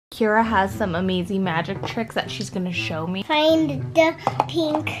Kira has some amazing magic tricks that she's gonna show me. Find the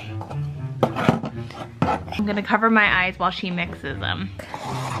pink. I'm gonna cover my eyes while she mixes them.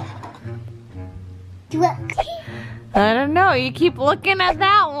 Do it. I don't know, you keep looking at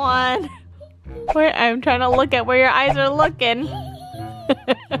that one. Where I'm trying to look at where your eyes are looking.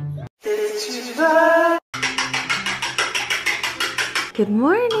 Good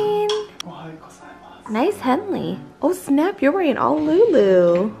morning. Nice Henley. Oh snap, you're wearing all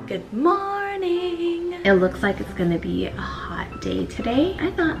Lulu. Good morning. It looks like it's gonna be a hot day today.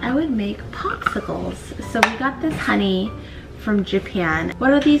 I thought I would make popsicles. So we got this honey from Japan.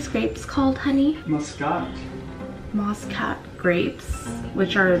 What are these grapes called, honey? Muscat. Muscat grapes,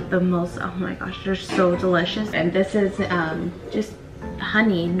 which are the most, oh my gosh, they're so delicious. And this is just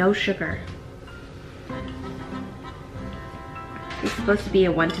honey, no sugar. It's supposed to be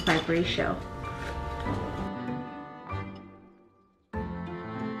a 1:5 ratio.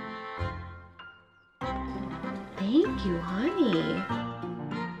 Thank you, honey.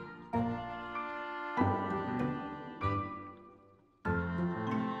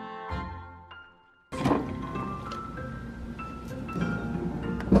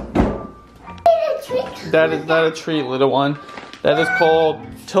 That is not a treat, little one. That is called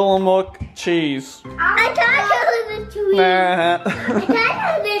Tillamook cheese. I thought it was a treat. Nah. I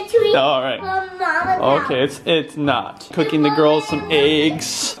thought it was a treat. All right. From Mama. Okay, it's not. Cooking the girls some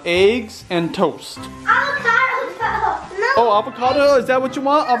eggs. Eggs and toast. Avocado. No. Oh, avocado? Is that what you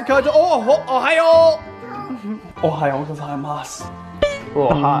want? Avocado? Oh, Ohio! Ohio gozaimasu. A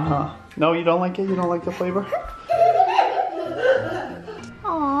little hot, huh? No, you don't like it? You don't like the flavor?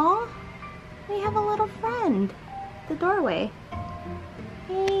 Aww, we have a little friend. The doorway.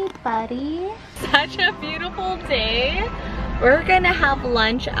 Hey, buddy. Such a beautiful day. We're gonna have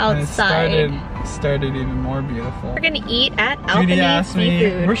lunch outside. It started even more beautiful. We're gonna eat at Judy Alchemy asked me,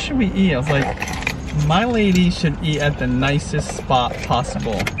 Seafood. where should we eat? I was like, my lady should eat at the nicest spot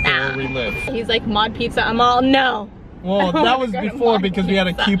possible where we live. He's like, Mod Pizza. I'm all, no. Well, that was We're gonna before Mod because we had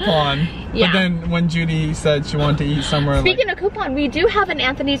a Pizza. coupon. Yeah. But then when Judy said she wanted to eat somewhere Speaking of coupon, we do have an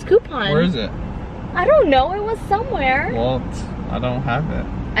Anthony's coupon. where is it? I don't know, it was somewhere. Well, I don't have it.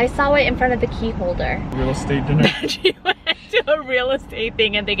 I saw it in front of the key holder. Real estate dinner. She went to a real estate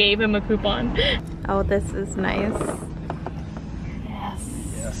thing and they gave him a coupon. Oh, this is nice. Yes.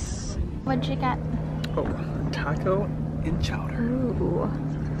 Yes. What'd you get? Oh, taco and chowder. Ooh.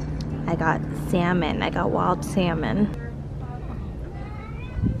 I got salmon. I got wild salmon.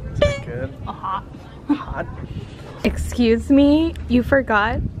 Is that good? Hot. Hot. Excuse me, you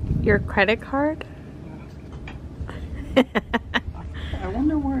forgot your credit card? I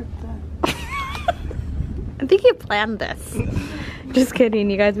wonder where it's at. I think you planned this. Just kidding,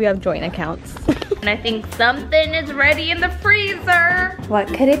 you guys, we have joint accounts. And I think something is ready in the freezer. What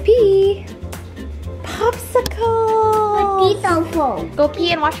could it be? Popsicle. Potato. Go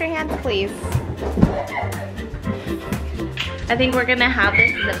pee and wash your hands, please. I think we're gonna have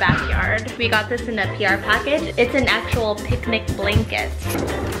this in the backyard. We got this in a PR package. It's an actual picnic blanket.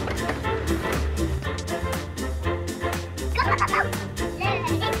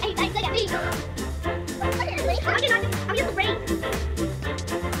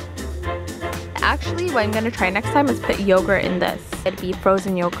 Actually, what I'm gonna try next time is put yogurt in this. It'd be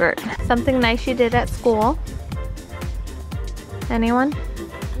frozen yogurt. Something nice you did at school? Anyone?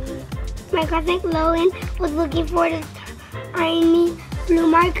 My cousin Lowen was looking for this tiny blue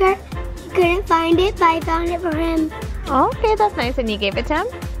marker. He couldn't find it, but I found it for him. Oh, okay, that's nice. And you gave it to him?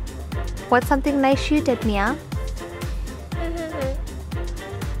 What's something nice you did, Mia?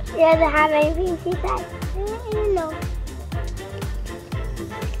 He doesn't have anything, she said. I don't know.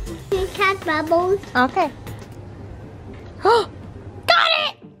 He cat bubbles. Okay. Oh, got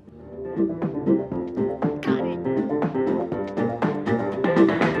it! Got it.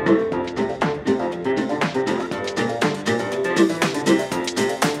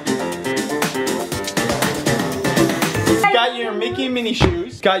 Got your Mickey and Minnie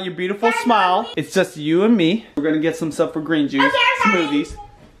shoes. Got your beautiful smile. It's just you and me. We're gonna get some stuff for green juice. Okay, I'm coming. Smoothies.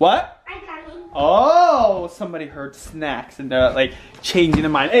 What? I'm coming. Oh, somebody heard snacks and they're like changing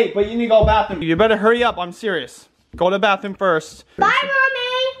their mind. Hey, but you need to go to the bathroom. You better hurry up, I'm serious. Go to the bathroom first. Bye,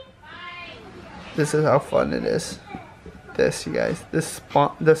 Mommy. This is how fun it is. This, you guys,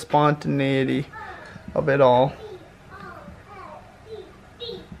 the spontaneity of it all.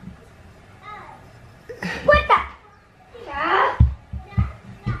 What the?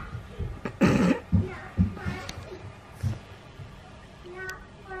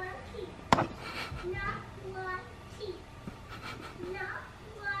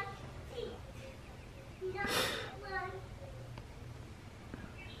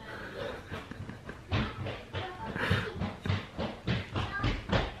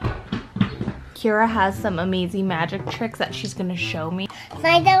 Kira has some amazing magic tricks that she's gonna show me.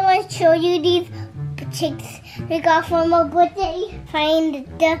 I don't want to show you these chicks we got from my birthday. Find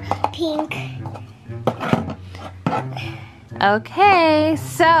the pink. Okay,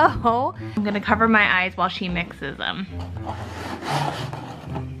 so I'm gonna cover my eyes while she mixes them.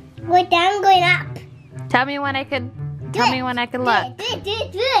 We're down, going up. Tell me when I could. Tell me when I could look. Do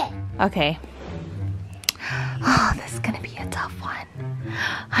it. Okay. Oh, this is gonna be a tough one.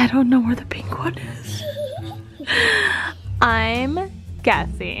 I don't know where the pink one is. I'm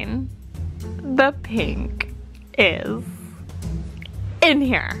guessing the pink is in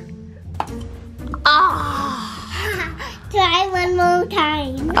here. Ah. Try one more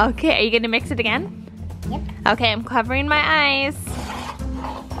time. Okay, are you gonna mix it again? Yep. Okay, I'm covering my eyes.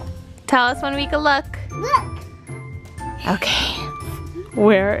 Tell us when we can look. Look. Okay.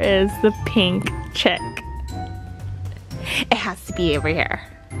 Where is the pink chick? It has to be over here.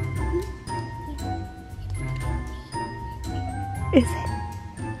 Is it?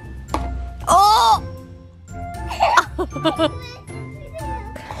 Oh!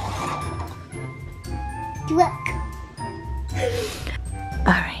 Look.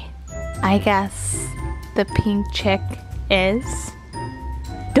 Alright. I guess the pink chick is...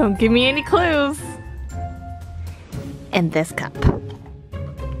 Don't give me any clues. In this cup.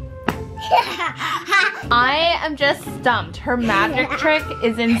 I am just stumped. Her magic trick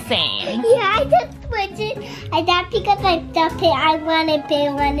is insane. Yeah, I just put it. I thought because I stuffed it, I want to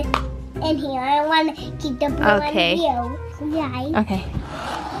put one in here. I want to keep the blue Okay. one here. Yeah. Okay.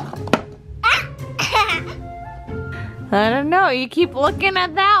 I don't know. You keep looking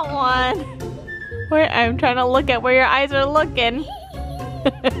at that one. Where I'm trying to look at where your eyes are looking.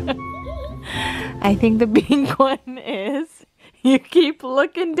 I think the pink one is. You keep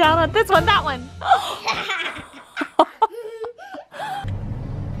looking down at this one, that one.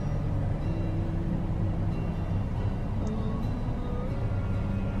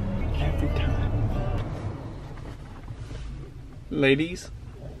 Every time. Ladies.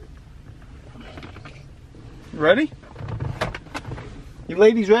 Ready? You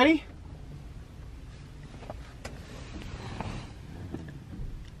ladies ready?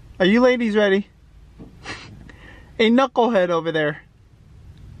 Are you ladies ready? Hey, knucklehead over there.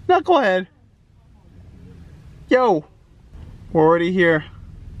 Knucklehead. Yo. We're already here.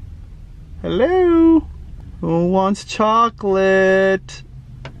 Hello. Who wants chocolate?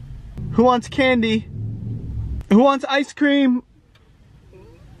 Who wants candy? Who wants ice cream?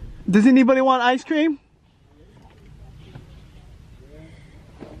 Does anybody want ice cream?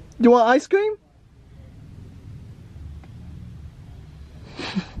 You want ice cream?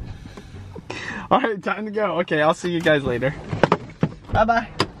 Alright, time to go. Okay, I'll see you guys later. Bye-bye.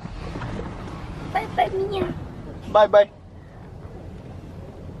 Bye-bye, Mia. Bye-bye.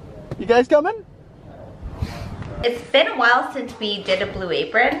 You guys coming? It's been a while since we did a Blue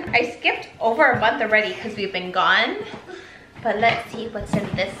Apron. I skipped over a month already because we've been gone. But let's see what's in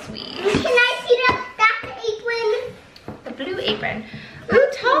this week. Can I see that apron? The Blue Apron. Ooh,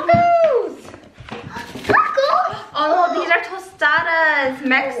 tacos! Tacos? Oh, these are tostadas.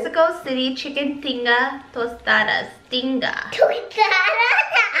 Mexico City chicken tinga tostadas. Tinga.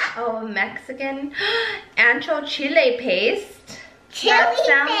 Oh, Mexican ancho chile paste. That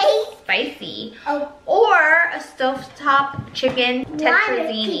sounds spicy. Oh. Or a stovetop chicken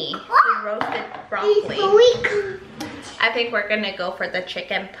tetrazzini with roasted broccoli. I think we're gonna go for the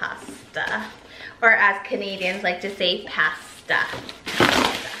chicken pasta. Or as Canadians like to say, pasta.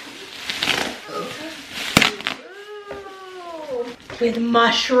 Ooh. With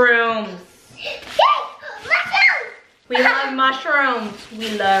mushrooms. We love mushrooms.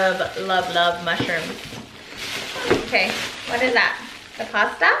 We love mushrooms. Okay, what is that? The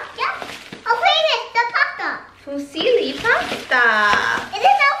pasta? Yeah. Oh, favorite, the pasta. Fusilli pasta. Is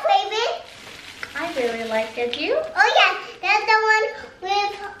it our favorite? I really like it. You? Oh yeah, that's the one with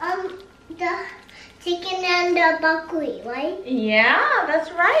the chicken and the broccoli, right? Yeah,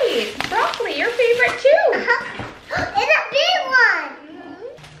 that's right. Broccoli, your favorite too. It's a big one.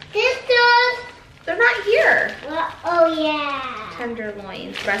 Sisters. They're not here. Oh yeah.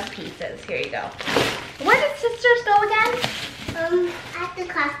 Tenderloins, breast pieces. Here you go. Where did sisters go again? At the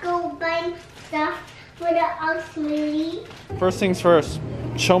Costco buying stuff for the smoothie. First things first,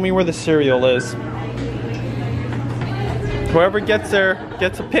 show me where the cereal is. Whoever gets there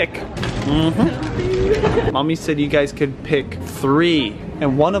gets a pick. Mommy said you guys could pick 3,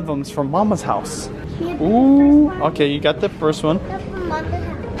 and one of them's from Mama's house. Ooh, okay, you got the first one. That's from Mother's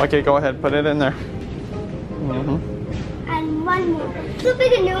house. Okay, go ahead, put it in there. And one one more. Too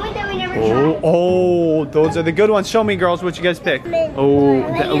big a new one that we never Oh, tried. oh, those are the good ones. Show me, girls, what you guys pick.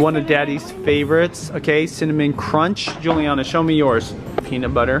 Oh, one of Daddy's favorites. Okay, cinnamon crunch. Juliana, show me yours.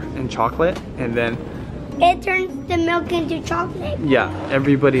 Peanut butter and chocolate, and then It turns the milk into chocolate. yeah,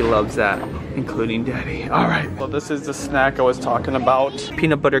 everybody loves that, including Daddy. All right. Well, this is the snack I was talking about.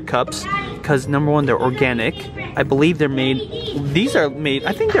 Peanut butter cups, because number one, they're organic. I believe they're made. These are made.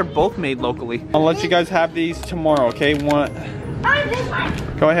 I think they're both made locally. I'll let you guys have these tomorrow. Okay? Oh, this one.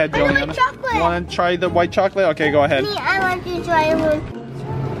 Go ahead, I want Juliana. chocolate. You want to try the white chocolate? Okay, go ahead. Me, I want to try one.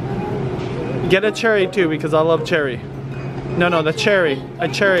 Get a cherry too, because I love cherry. No, the cherry. A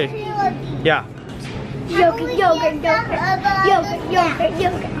cherry. Yeah. Yogurt.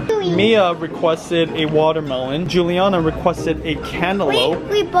 Mia requested a watermelon. Juliana requested a cantaloupe.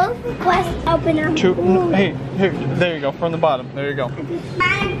 We both request open our Hey, here, there you go, from the bottom. There you go.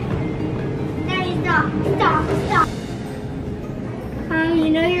 Stop. You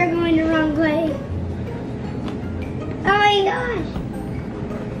know you're going the wrong way. Oh my gosh.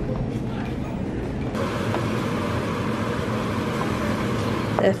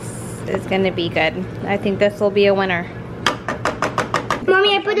 This is gonna be good. I think this will be a winner.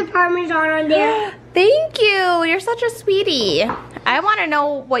 Mommy, I put the Parmesan on there. Thank you. You're such a sweetie. I want to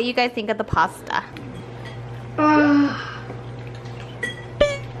know what you guys think of the pasta.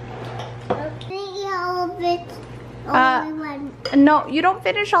 No, you don't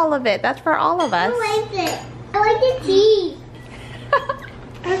finish all of it. That's for all of us. I like it. I like the cheese.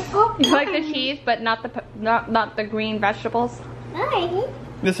 You like the cheese, but not the green vegetables. I like it.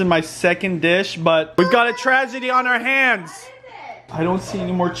 This is my second dish, but we've got a tragedy on our hands. I don't see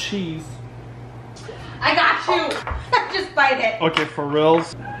any more cheese. I got you. Just bite it. Okay, for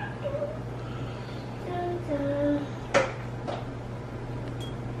reals.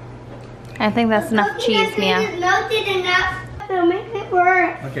 I think that's enough cheese, Mia. It's melted enough. It'll make it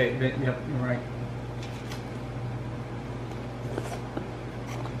work. Okay, yep, you're right.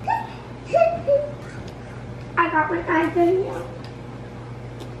 I got my iPhone now.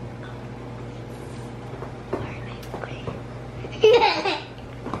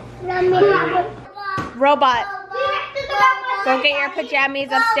 Robot, go get your pajamas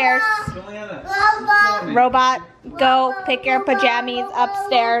upstairs. Robot, go pick your pajamas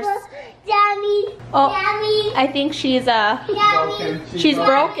upstairs. Oh, I think she's broken.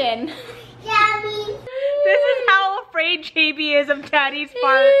 This is how afraid JB is of Daddy's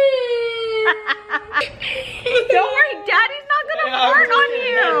fart. Don't worry, Daddy's not gonna fart on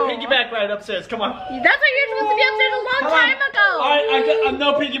you. Piggyback ride upstairs, come on. That's why you're supposed to be upstairs a long time ago. Alright, I'm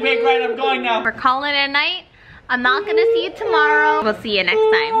no piggyback ride, I'm going now. We're calling it a night. I'm not gonna see you tomorrow. We'll see you next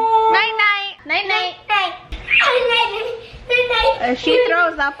time. Night night. Night night. If she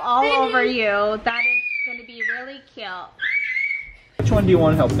throws up all over you, that is gonna be really cute. Which one do you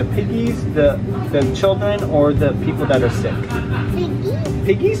want to help? The piggies, the children, or the people that are sick?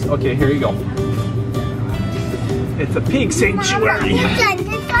 Piggies? Okay, here you go. It's a pig sanctuary.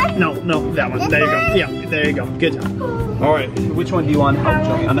 No, that one. There you go. Yeah, there you go. Good job. All right, which one do you want to help,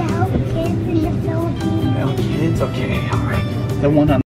 Juliana? Kids in the Philippines. Kids? Okay, all right. The one on